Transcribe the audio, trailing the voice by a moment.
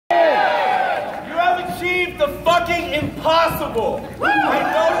fucking impossible. I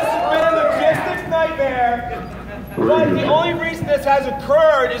know this has been a logistics nightmare, but the only reason this has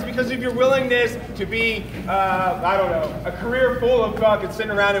occurred is because of your willingness to be, I don't know, a career full of fucking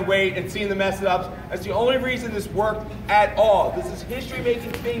sitting around and wait and seeing the mess ups. That's the only reason this worked at all. This is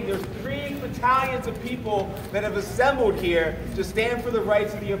history-making thing. There's 3 battalions of people that have assembled here to stand for the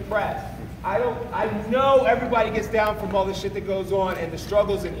rights of the oppressed. I know everybody gets down from all the shit that goes on and the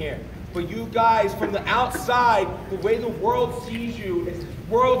struggles in here. But you guys, from the outside, the way the world sees you is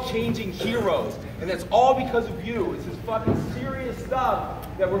world-changing heroes. And that's all because of you. It's this fucking serious stuff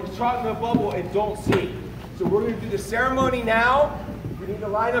that we're talking in a bubble and don't see. So we're going to do the ceremony now. We need to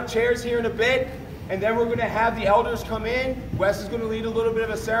line up chairs here in a bit. And then we're going to have the elders come in. Wes is going to lead a little bit of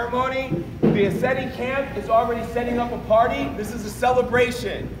a ceremony. The USACE camp is already setting up a party. This is a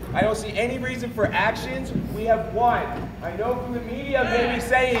celebration. I don't see any reason for actions. We have won. I know from the media may be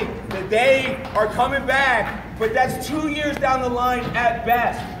saying that they are coming back, but that's 2 years down the line at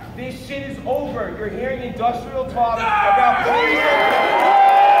best. This shit is over. You're hearing industrial talk about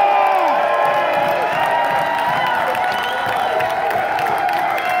police.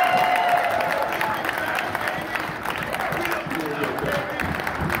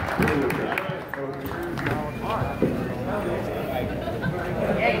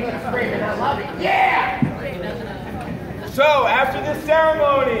 So, after this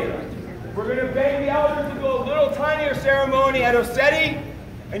ceremony, we're going to beg the elders to do a little tinier ceremony at USACE,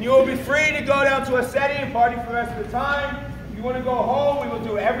 and you will be free to go down to USACE and party for the rest of the time. If you want to go home, we will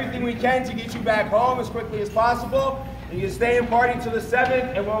do everything we can to get you back home as quickly as possible. And you can stay and party until the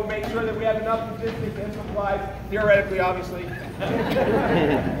 7th, and we'll make sure that we have enough logistics and supplies, theoretically, obviously,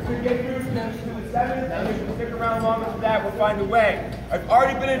 to get through to the 7th, and if you stick around longer than that, we'll find a way. I've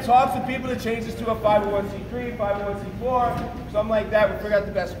already been in talks with people to change this to a 501c3, 501c4, something like that. We'll figure out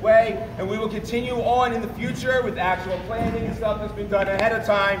the best way, and we will continue on in the future with actual planning and stuff that's been done ahead of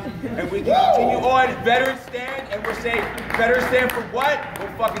time, and we can continue on. Veterans stand, and we're saying, veterans stand for what? We'll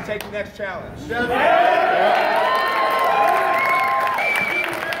fucking take the next challenge.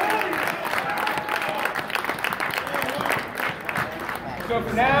 So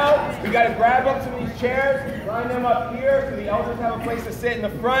for now, we got to grab up some of these chairs, line them up here so the elders have a place to sit in the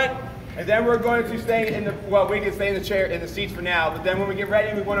front, and then we're going to stay in the, well, we can stay in the chair, in the seats for now, but then when we get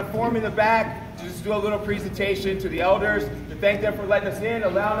ready, we want to form in the back to just do a little presentation to the elders, to thank them for letting us in,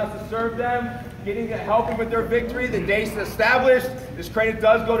 allowing us to serve them, helping with their victory. The date's established. This credit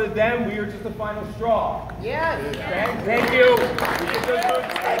does go to them. We are just the final straw. Yes. Okay? Thank you.